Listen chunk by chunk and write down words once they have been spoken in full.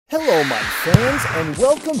Hello my fans and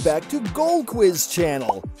welcome back to Goal Quiz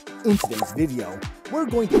channel. In today's video, we're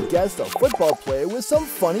going to guess a football player with some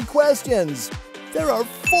funny questions. There are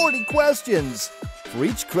 40 questions. For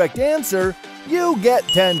each correct answer, you get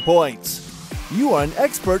 10 points. You are an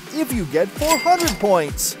expert if you get 400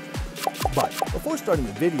 points. But before starting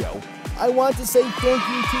the video, I want to say thank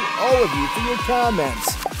you to all of you for your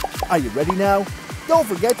comments. Are you ready now? Don't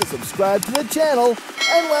forget to subscribe to the channel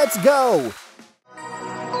and let's go!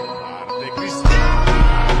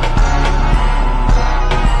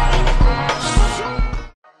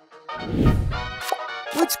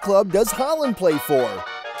 Which club does Holland play for?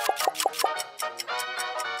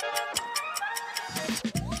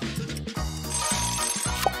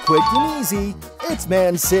 Quick and easy, it's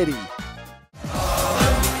Man City.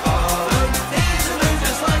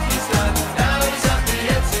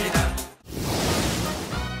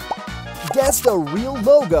 Guess the real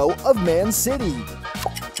logo of Man City.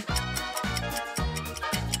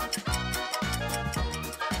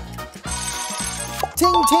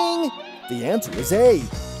 Ting ting! The answer is A.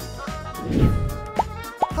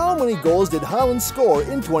 How many goals did Holland score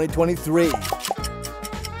in 2023?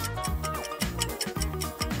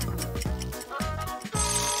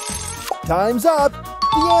 Time's up!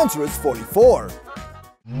 The answer is 44.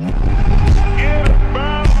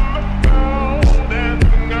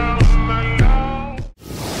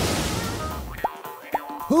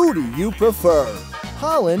 Who do you prefer?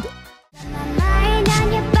 Holland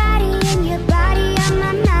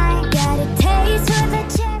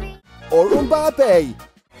or Mbappe?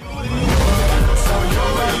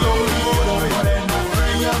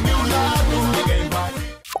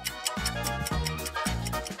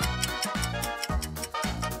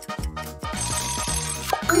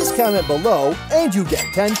 Please comment below and you get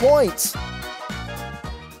 10 points.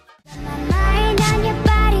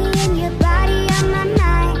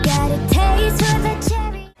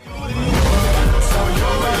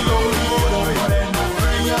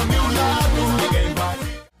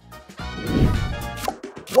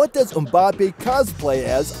 What does Mbappe cosplay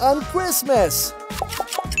as on Christmas?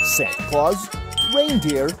 Santa Claus,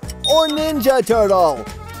 reindeer, or Ninja Turtle?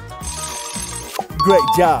 Great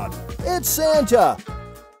job! It's Santa!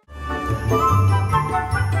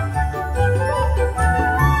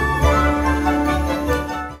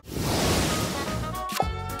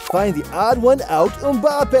 Find the odd one out,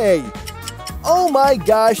 Mbappe! Oh my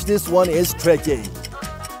gosh, this one is tricky!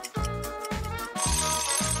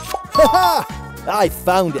 Haha! I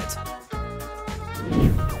found it!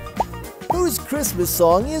 Whose Christmas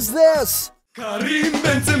song is this? Karim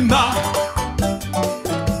Benzema.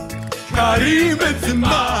 Karim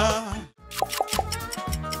Benzema.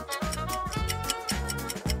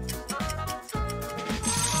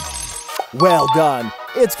 Well done!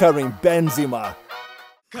 It's Karim Benzema.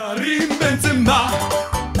 Karim Benzema.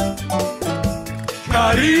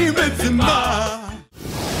 Karim Benzema.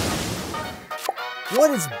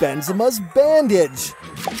 What is Benzema's bandage?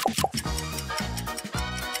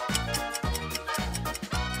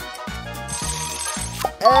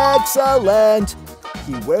 Excellent!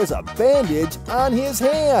 He wears a bandage on his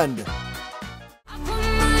hand.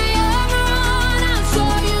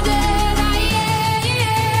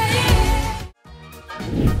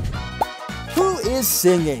 Who is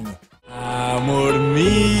singing? Amor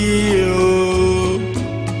mío,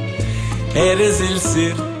 eres el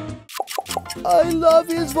ser. I love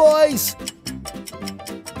his voice!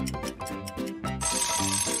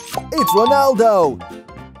 It's Ronaldo!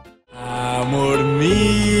 Amor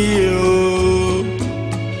mío,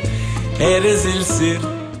 eres el ser.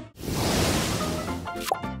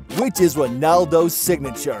 Which is Ronaldo's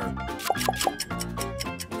signature?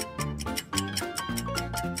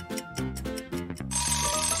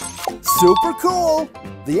 Super cool!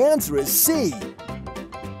 The answer is C.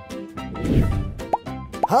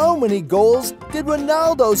 How many goals did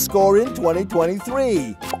Ronaldo score in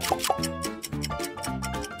 2023?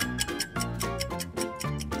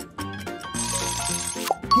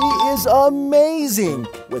 He is amazing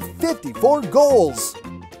with 54 goals.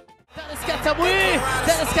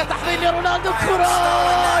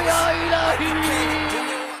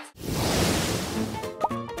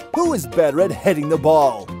 Who is better at heading the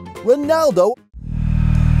ball? Ronaldo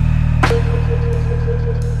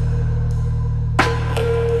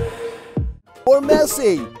or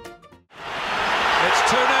Messi? It's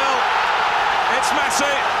 2-0. It's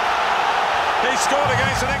Messi. He scored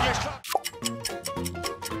against an English club.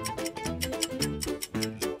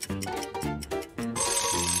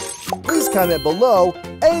 Please comment below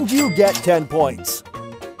and you get 10 points.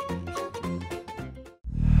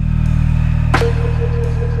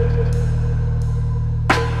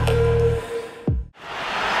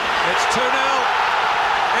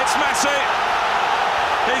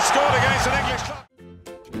 against an English club.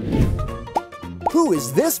 Who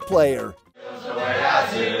is this player?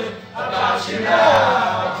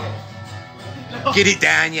 Get it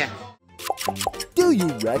down, ya. Do you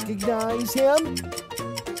recognize him?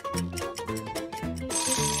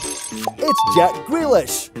 It's Jack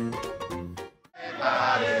Grealish.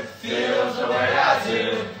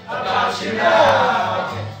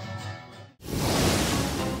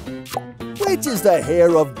 Which is the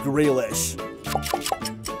hair of Grealish?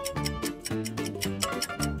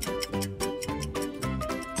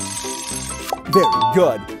 Very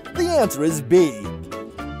good. The answer is B.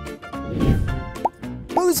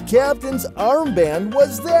 Whose captain's armband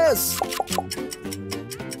was this?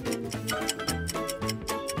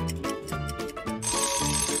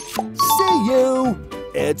 See you!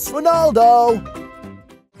 It's Ronaldo!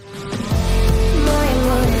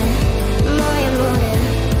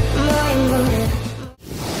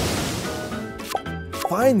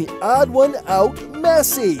 Find the odd one out,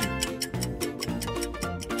 Messi!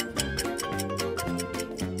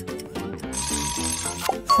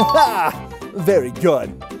 Ha! Very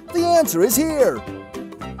good. The answer is here.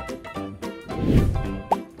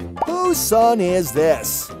 Whose son is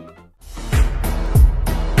this?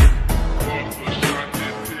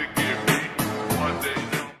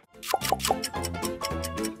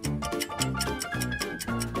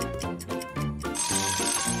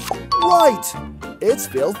 Right! It's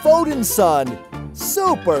Phil Foden's son.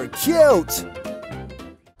 Super cute!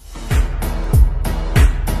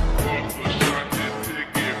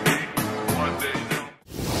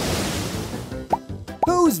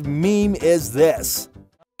 Whose meme is this?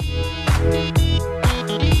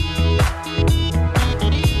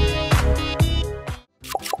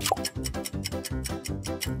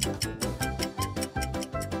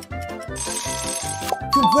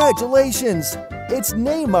 Congratulations! It's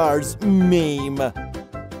Neymar's meme.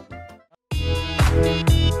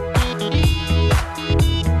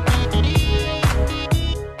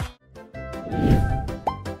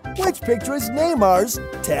 Which picture is Neymar's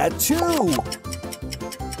tattoo?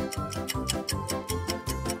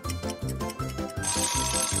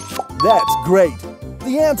 That's great.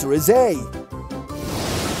 The answer is A.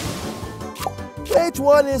 Which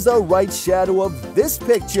one is the right shadow of this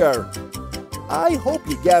picture? I hope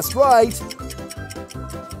you guessed right.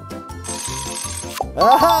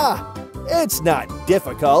 Aha! It's not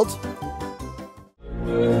difficult.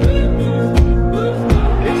 It's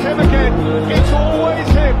him again. It's always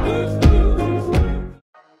him.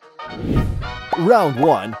 Round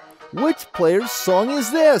 1. Which player's song is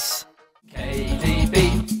this?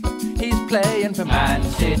 KDB, he's playing for Man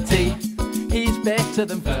City. He's better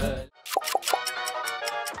than Bird.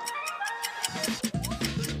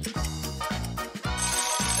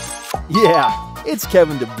 Yeah, it's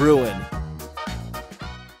Kevin De Bruyne.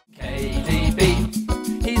 KDB,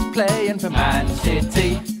 he's playing for Man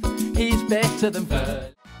City. He's better than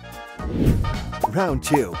Bird. Round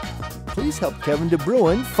 2. Please help Kevin De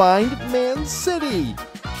Bruyne find Man City.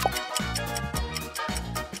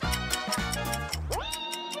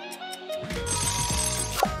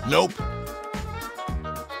 Nope.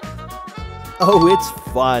 Oh, it's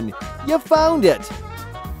fun. You found it.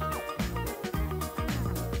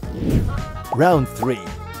 Round 3.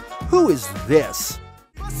 Who is this?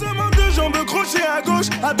 Passement de jambes crochet à gauche,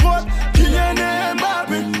 à droite, Kylian et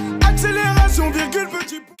Mbappe. Accélération, virgule,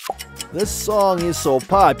 petit. This song is so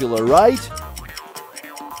popular, right?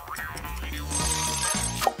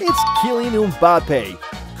 It's Kylian Mbappe.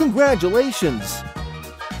 Congratulations.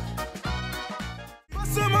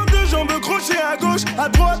 Passement de jambes crochet à gauche, à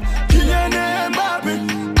droite, Kylian et Mbappe.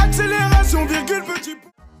 Accélération, virgule, petit.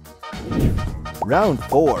 Round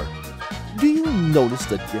 4. Do you notice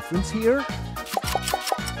the difference here?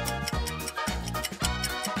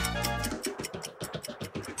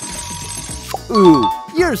 Ooh,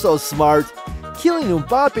 you're so smart. Kylian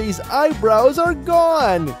Mbappe's eyebrows are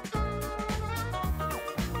gone.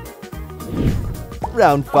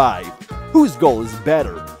 Round 5. Whose goal is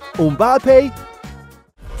better? Mbappe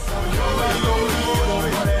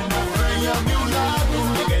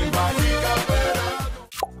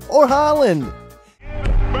or Haaland?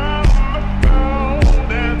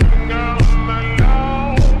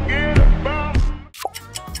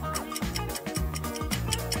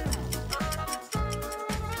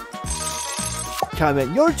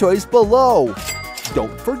 Comment your choice below.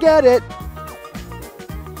 Don't forget it.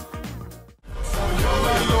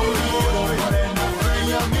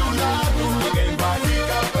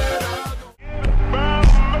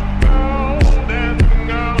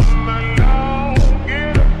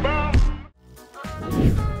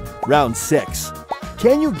 Round 6.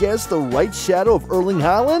 Can you guess the right shadow of Erling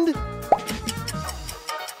Haaland?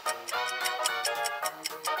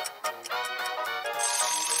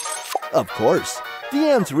 Of course, the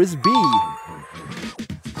answer is B.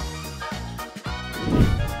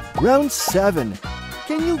 Round 7.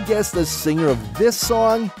 Can you guess the singer of this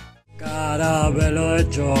song? Caramelo e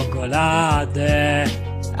cioccolate,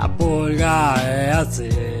 a pulga e a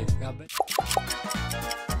zecca.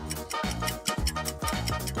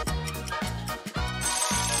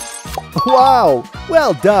 Wow,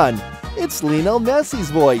 well done. It's Lionel Messi's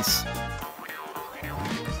voice.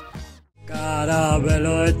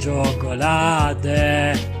 Caramelo e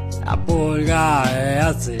cioccolate, a pulga e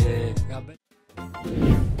a zecca.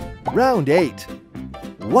 Round 8.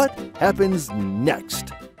 What happens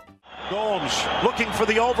next? Gomes looking for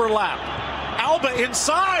the overlap. Alba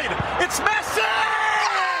inside. It's Messi!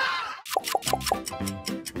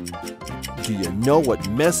 Do you know what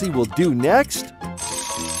Messi will do next?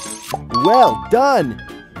 Well done!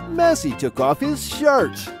 Messi took off his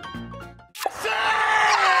shirt.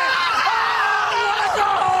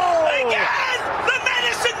 Again! The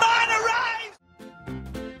medicine man arrives!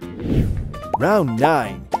 Round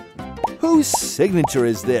 9. Whose signature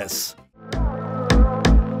is this?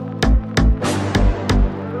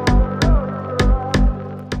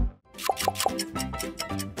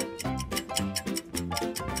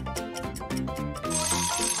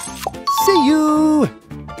 See you!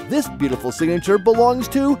 This beautiful signature belongs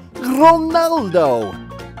to Ronaldo.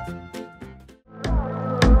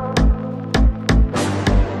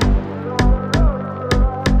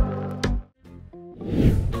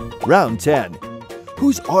 Round 10.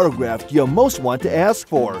 Whose autograph do you most want to ask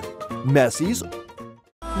for? Messi's Look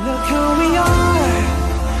who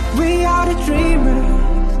we are the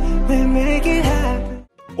dreamers, we make it happen.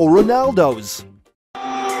 or Ronaldo's?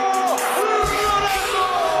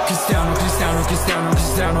 Cristiano, Cristiano, Cristiano,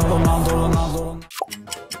 Cristiano, Ronaldo, Ronaldo.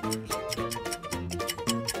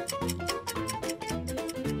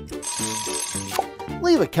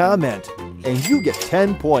 Leave a comment and you get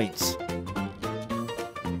 10 points.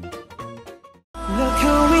 Look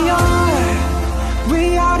who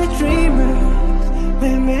we are the dreamers, we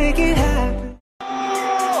make it happen.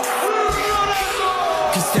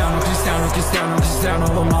 Cristiano, Cristiano, Cristiano, Cristiano,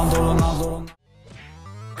 Ronaldo, Ronaldo.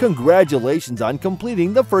 Congratulations on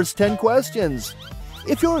completing the first 10 questions.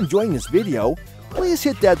 If you're enjoying this video, please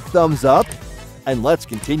hit that thumbs up and let's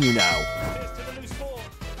continue now.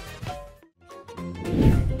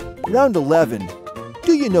 Round 11.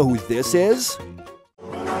 Do you know who this is?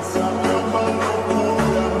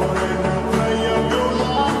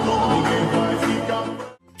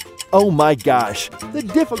 Oh my gosh, the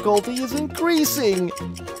difficulty is increasing.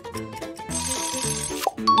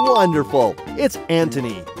 Wonderful, it's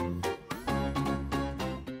Anthony.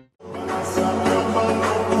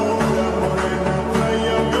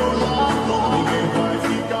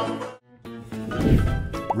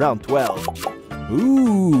 Round 12.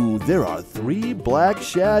 Ooh, there are 3 black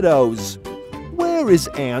shadows. Where is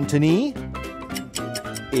Anthony?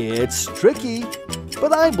 It's tricky,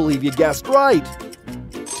 but I believe you guessed right.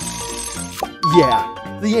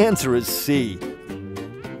 Yeah, the answer is C.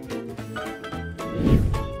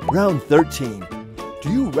 Round 13. Do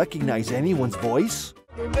you recognize anyone's voice?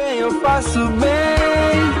 Eu faço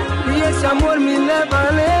bem, e esse amor me leva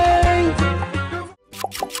além.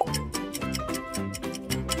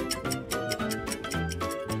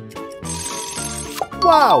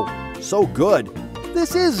 Wow, so good.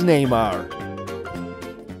 This is Neymar.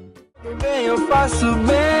 Eu faço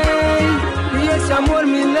bem, e esse amor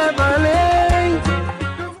me leva além.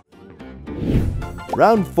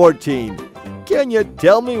 Round 14. Can you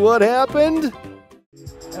tell me what happened?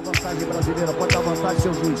 É vantagem brasileira, pode dar vantagem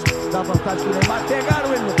seu juiz. Dá vantagem pro Neymar,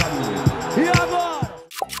 pegaram ele no caminho. E agora?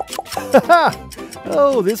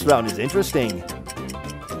 Oh, this round is interesting.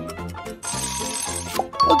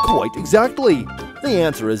 Quite exactly. The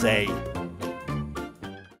answer is A.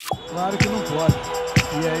 Claro que não pode.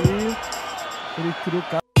 E aí, ele criou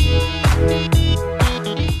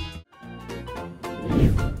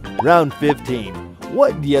Round 15.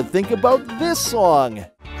 What do you think about this song?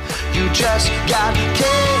 You just got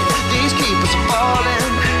kicked, these keepers are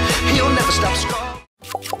falling. He'll never stop scoring.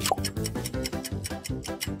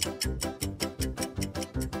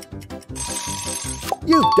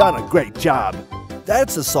 You've done a great job.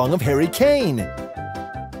 That's the song of Harry Kane.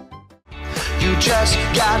 You just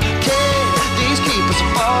got kicked, these keepers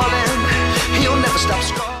are falling. He'll never stop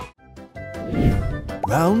scoring.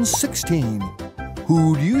 Round 16.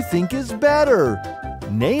 Who do you think is better?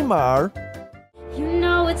 Neymar You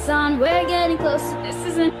know it's on, we're getting closer, this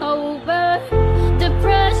isn't over. The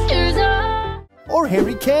pressure's on. or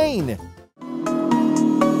Harry Kane?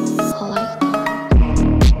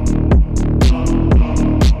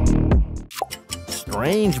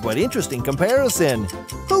 strange but interesting comparison.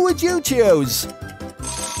 Who would you choose?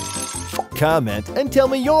 Comment and tell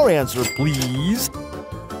me your answer, please.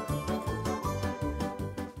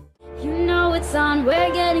 You know it's on,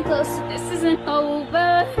 we're getting closer, this isn't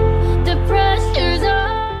over. The pressure's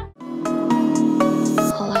on.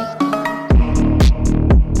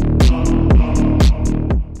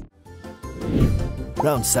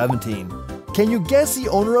 Round 17. Can you guess the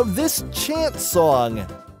owner of this chant song?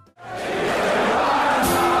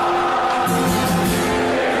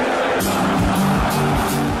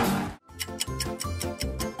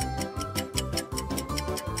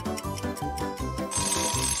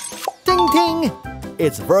 Ding ding!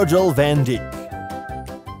 It's Virgil van Dijk.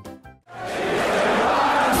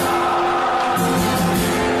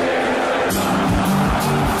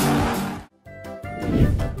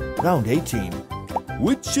 Round 18.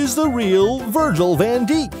 Which is the real Virgil van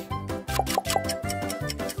Dijk?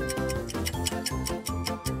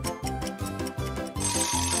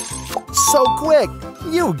 So quick!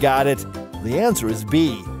 You got it! The answer is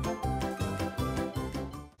B.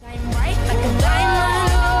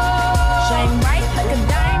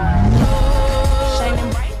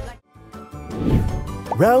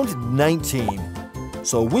 Round 19.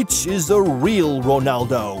 So which is the real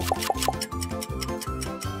Ronaldo?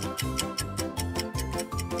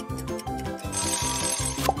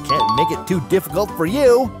 Can't make it too difficult for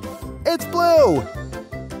you. It's blue.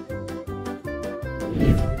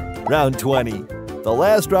 Round 20. The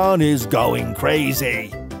last round is going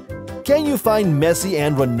crazy. Can you find Messi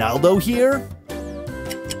and Ronaldo here?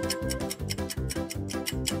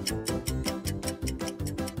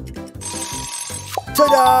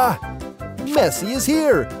 Ta-da! Messi is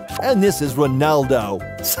here, and this is Ronaldo.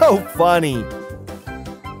 So funny.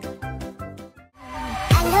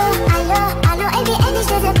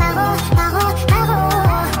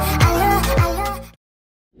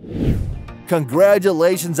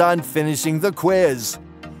 Congratulations on finishing the quiz.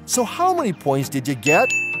 So how many points did you get?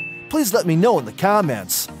 Please let me know in the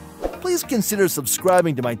comments. Please consider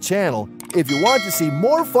subscribing to my channel if you want to see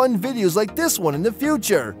more fun videos like this one in the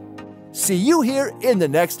future. See you here in the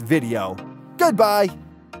next video. Goodbye.